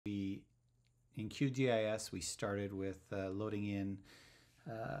In QGIS, we started with loading in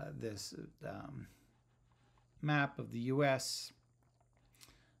this map of the US.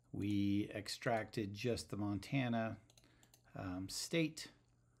 We extracted just the Montana state.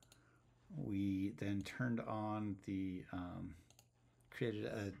 We then turned on the,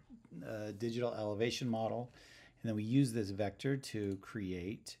 created a digital elevation model, and then we used this vector to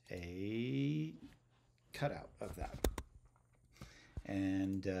create a cutout of that.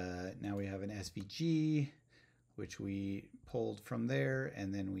 And now we have an SVG, which we pulled from there,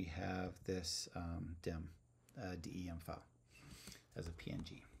 and then we have this DEM file as a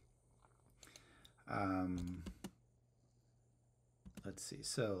PNG. Let's see,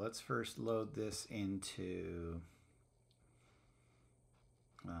 so let's first load this into,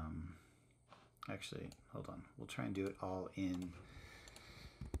 actually, hold on, we'll try and do it all in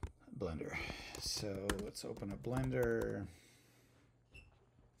Blender. So let's open up Blender,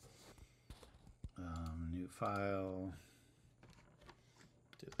 new file,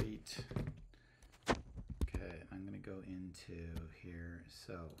 delete. Okay, I'm gonna go into here,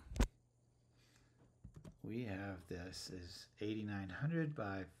 so we have this is 8900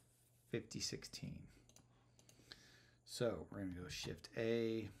 by 5016. So we're going to go Shift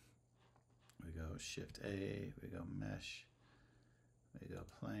A, we go Shift A, we go Mesh, we go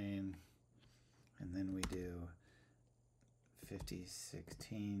Plane, and then we do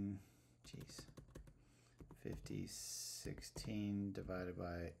 5016, geez, 5016 divided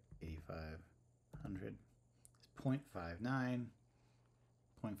by 8500 is 0.59,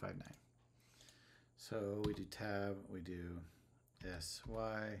 0.59. So we do tab, we do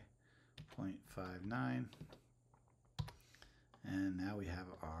SY 0.59, and now we have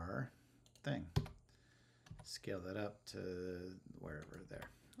our thing. Scale that up to wherever there.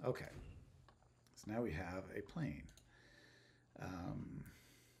 Okay, so now we have a plane.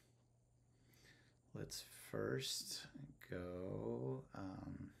 Let's first go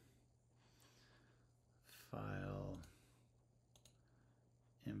File,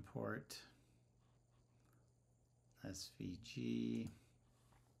 Import, SVG,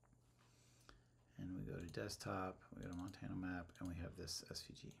 and we go to desktop, we go to Montana map, and we have this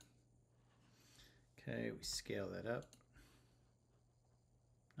SVG. Okay, we scale that up.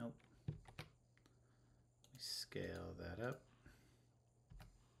 Nope. We scale that up.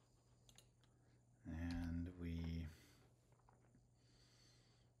 And we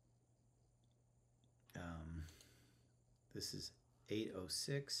this is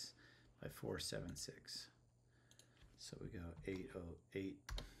 806 by 476. So we go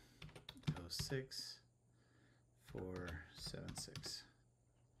 806, 476,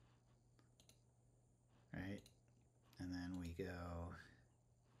 right? And then we go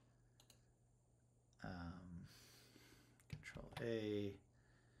Control A,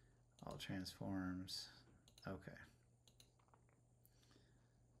 all transforms, okay.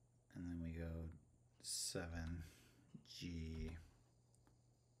 And then we go 7G,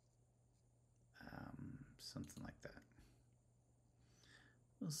 something like that.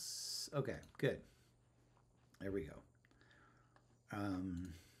 Okay, good. There we go.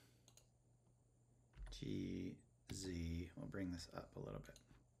 GZ, we'll bring this up a little bit.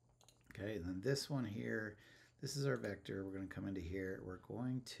 Okay, and then this one here, this is our vector. We're going to come into here. We're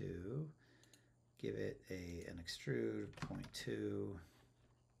going to give it an extrude 0.2,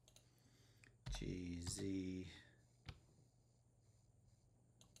 GZ.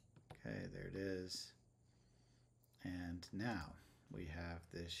 Okay, there it is. And now we have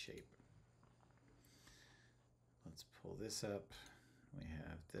this shape. Let's pull this up. We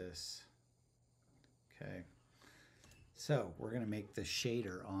have this. Okay. So we're going to make the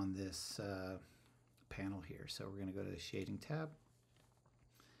shader on this panel here. So we're going to go to the shading tab.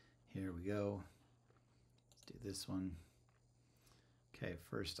 Here we go. Let's do this one. Okay,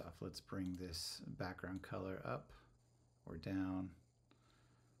 first off, let's bring this background color up or down.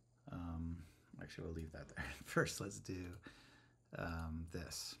 Actually, we'll leave that there. First, let's do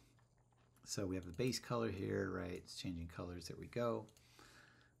this. So we have the base color here, right? It's changing colors. There we go.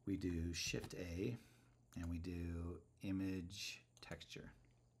 We do Shift A, and we do Image Texture.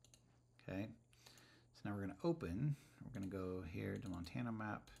 Okay. So now we're going to open. We're going to go here to Montana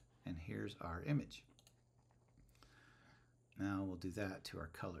Map, and here's our image. Now we'll do that to our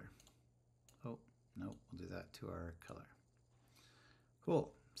color. Oh, nope, we'll do that to our color.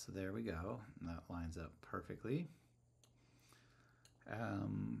 Cool. So there we go. And that lines up perfectly.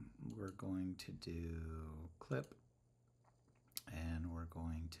 We're going to do clip, and we're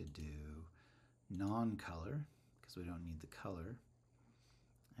going to do non-color because we don't need the color.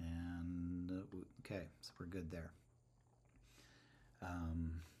 And okay, so we're good there.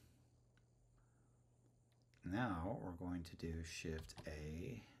 now we're going to do Shift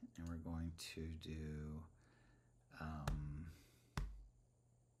A, and we're going to do,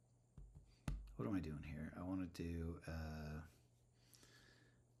 what am I doing here? I want to do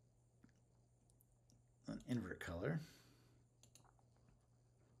an invert color.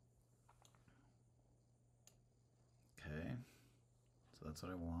 Okay, so that's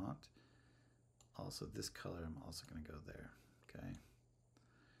what I want. Also, this color, I'm also going to go there. Okay.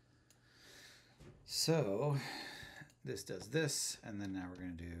 So this does this, and then now we're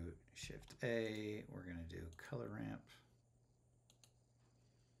going to do Shift A. We're going to do color ramp.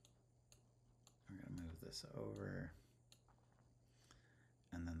 We're going to move this over.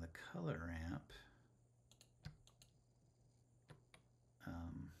 And then the color ramp.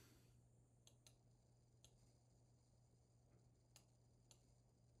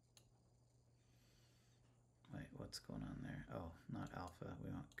 Wait, what's going on there? Oh, not alpha.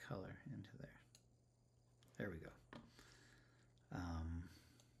 We want color into there. There we go.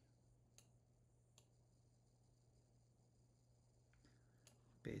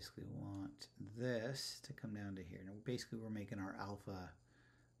 Basically want this to come down to here. Now, basically, we're making our alpha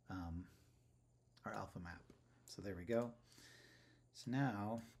map. So there we go. So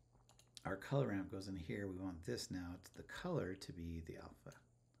now our color ramp goes in here. We want this now, it's the color to be the alpha.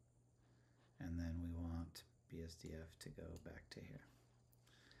 And then we want BSDF to go back to here.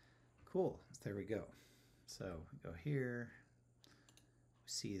 Cool, there we go. So we go here, we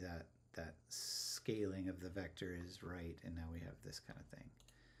see that scaling of the vector is right, and now we have this kind of thing.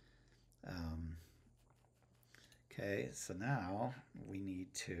 Okay, so now we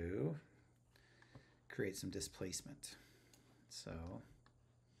need to create some displacement. So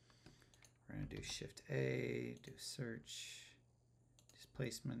we're going to do Shift A, do search,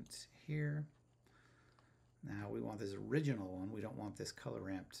 displacement here. Now we want this original one. We don't want this color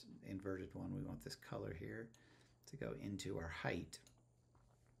ramped inverted one. We want this color here to go into our height.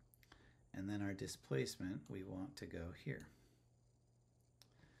 And then our displacement, we want to go here.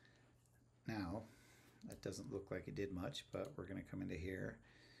 Now, that doesn't look like it did much, but we're going to come into here.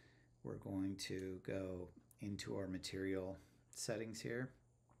 We're going to go into our material settings here,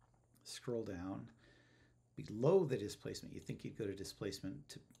 scroll down. Below the displacement, you think you'd go to displacement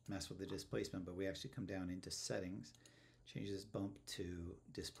to mess with the displacement, but we actually come down into settings, change this bump to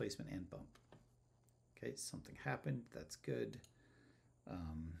displacement and bump. Okay, something happened, that's good.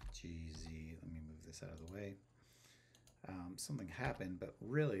 GZ, let me move this out of the way. Something happened, but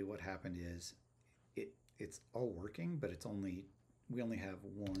really what happened is it's all working, but we only have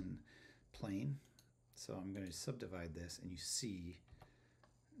one plane. So I'm going to subdivide this, and you see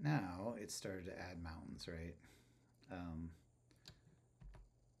now it started to add mountains, right?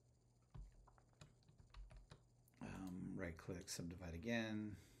 Right click, subdivide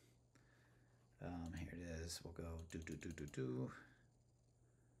again. Here it is. We'll go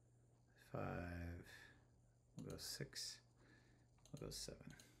 5. We'll go 6. We'll go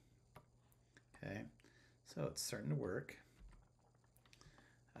 7. Okay, so it's starting to work.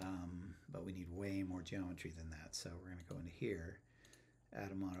 But we need way more geometry than that. So we're going to go into here,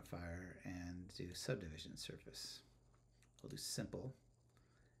 add a modifier, and do subdivision surface. We'll do simple,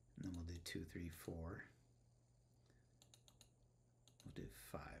 and then we'll do 2, 3, 4. We'll do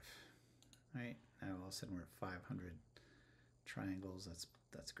 5. All right, now all of a sudden we're at 500 triangles.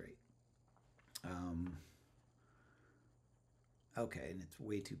 That's great. Okay, and it's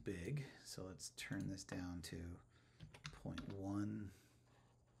way too big, so let's turn this down to 0.1.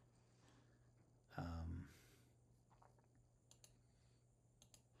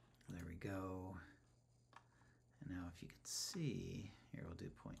 There we go. And now if you can see, here we'll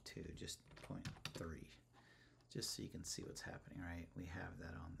do 0.2, just 0.3, just so you can see what's happening, right? We have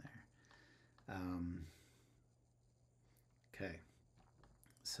that on there. Okay,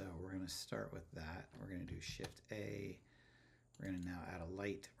 so we're going to start with that. We're going to do Shift A. We're going to now add a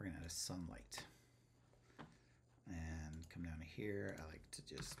light. We're going to add a sunlight. And come down to here. I like to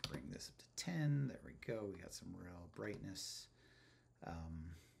just bring this up to 10. There we go. We got some real brightness.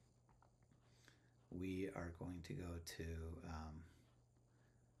 We are going to go to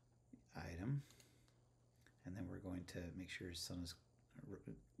item, and then we're going to make sure sun is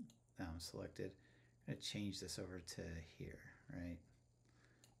selected. I'm going to change this over to here, right?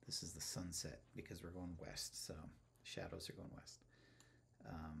 This is the sunset because we're going west, so shadows are going west.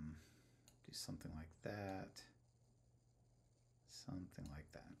 Do something like that. Something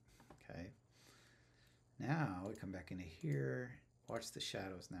like that. Okay. Now we come back into here. Watch the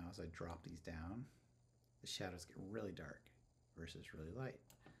shadows now as I drop these down. The shadows get really dark versus really light.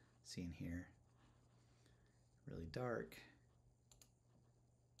 See in here, really dark,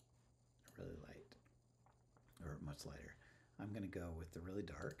 really light. much lighter. I'm going to go with the really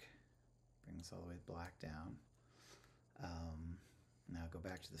dark. Bring this all the way black down. Now go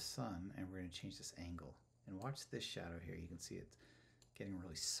back to the sun, and we're going to change this angle. And watch this shadow here. You can see it's getting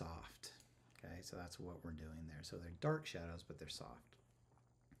really soft. Okay, so that's what we're doing there. So they're dark shadows, but they're soft.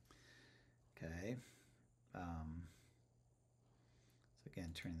 Okay. So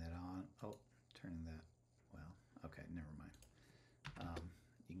again, turning that on. Oh, turning that. Well, okay, never mind.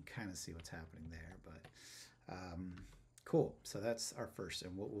 You can kind of see what's happening there, but cool. So that's our first,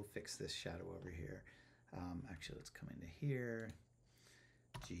 and we'll fix this shadow over here. Actually, let's come into here.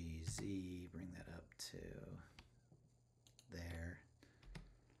 GZ, bring that up to there.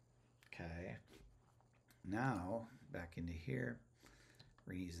 Okay. Now, back into here,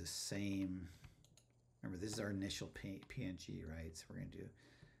 we're going to use the same, remember this is our initial PNG, right? So we're going to do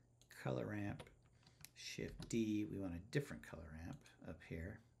color ramp, Shift D, we want a different color ramp up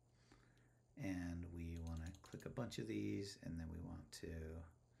here. And we want to click a bunch of these, and then we want to,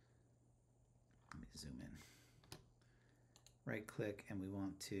 let me zoom in. Right click, and we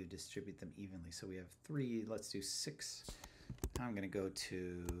want to distribute them evenly. So we have 3, let's do 6. Now I'm going to go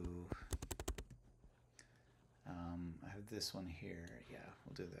to, I have this one here. Yeah,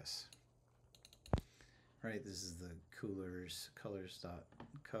 we'll do this. Right, this is the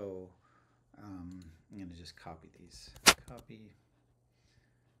colors.co. I'm going to just copy these. Copy.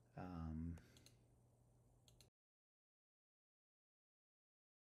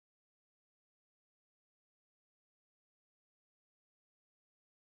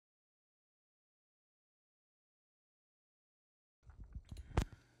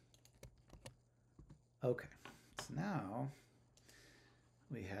 Okay, so now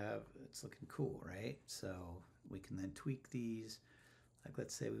we have, it's looking cool, right? So we can then tweak these. Like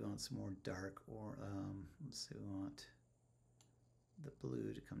let's say we want some more dark, or let's say we want the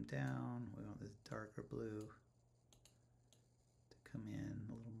blue to come down. We want this darker blue to come in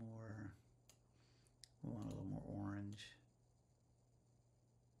a little more. We want a little more orange.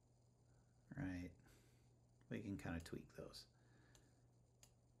 Right, we can kind of tweak those.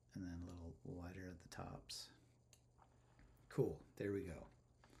 And then a little wider at the tops. Cool, there we go.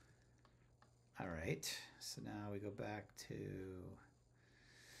 All right, so now we go back to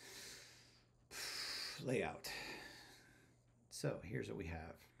layout. So here's what we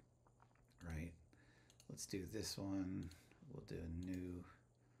have, right? Let's do this one. We'll do a new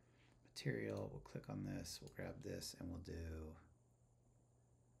material. We'll click on this, we'll grab this, and we'll do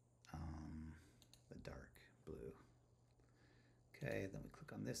the dark blue. Okay, then we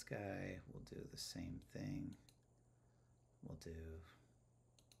click on this guy. We'll do the same thing. We'll do,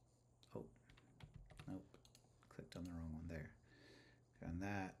 oh, nope, clicked on the wrong one there. Click on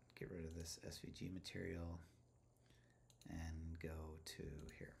that, get rid of this SVG material, and go to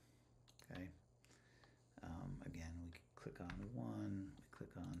here, okay? Again, we click on one, we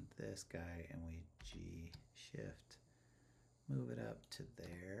click on this guy, and we G-shift, move it up to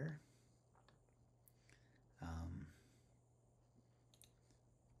there.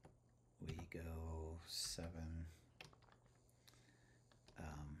 We go 7.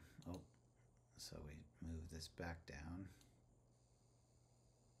 Oh, so we move this back down.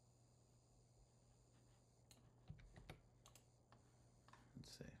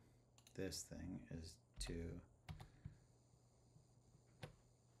 Let's see. This thing is 2.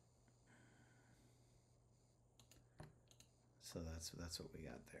 So that's what we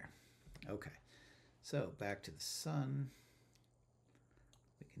got there. Okay. So back to the sun.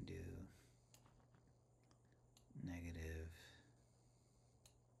 We can do negative.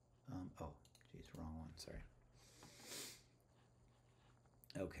 Oh, geez, wrong one. Sorry.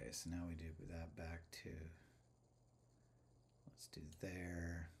 Okay, so now we do that back to, let's do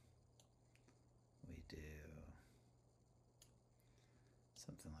there. We do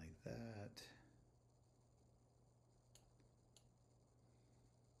something like that.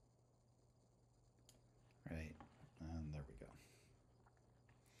 Right, and there we go.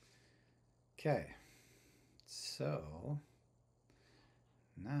 Okay, so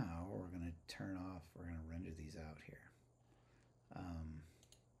now we're going to turn off, we're going to render these out here.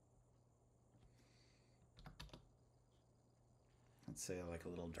 Let's say like a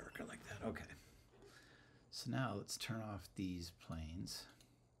little darker like that. Okay. So now let's turn off these planes.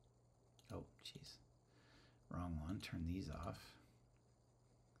 Oh, geez. Wrong one. Turn these off.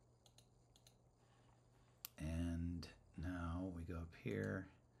 And now we go up here,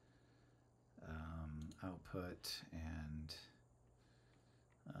 output, and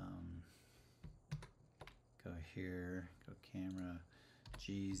go here, go camera,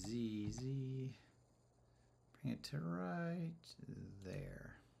 GZZ, bring it to right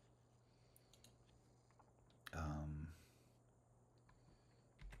there.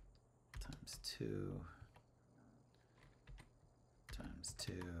 2 times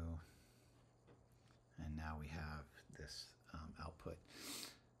 2. And now we have this output.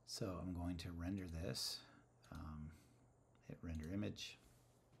 So I'm going to render this. Hit render image.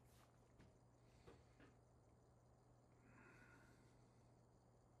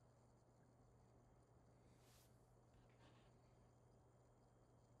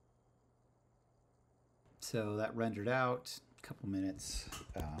 So that rendered out, a couple minutes.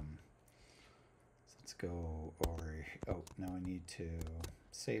 So let's go over, oh, now I need to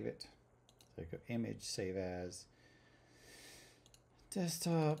save it. So I go image, save as,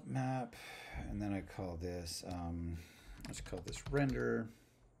 desktop map, and then I call this, let's call this render.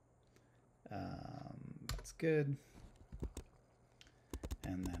 That's good.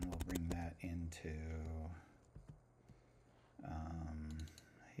 And then we'll bring that into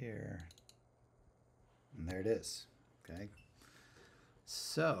here. And there it is. Okay.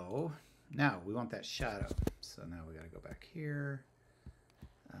 So now we want that shadow. So now we got to go back here.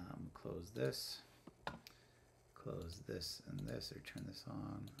 Close this and this, or turn this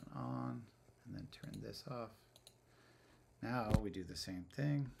on, and then turn this off. Now we do the same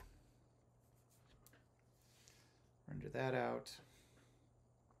thing. Render that out.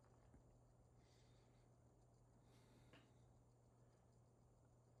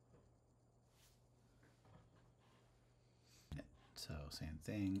 So same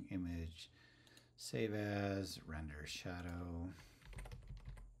thing, image, save as, render shadow.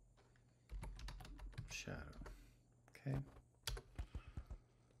 Okay.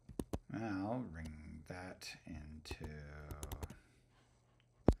 Now bring that into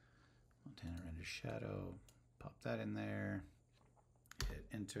Montana render shadow, pop that in there, hit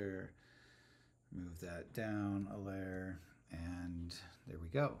enter, move that down a layer, and there we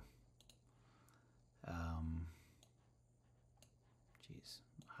go. Geez,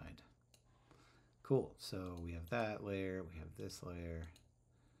 hide. Cool, so we have that layer, we have this layer.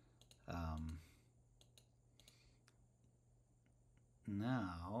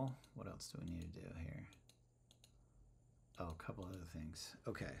 Now, what else do we need to do here? Oh, a couple other things.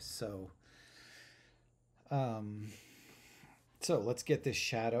 Okay, so let's get this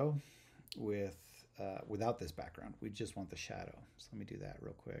shadow with without this background. We just want the shadow. So let me do that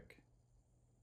real quick.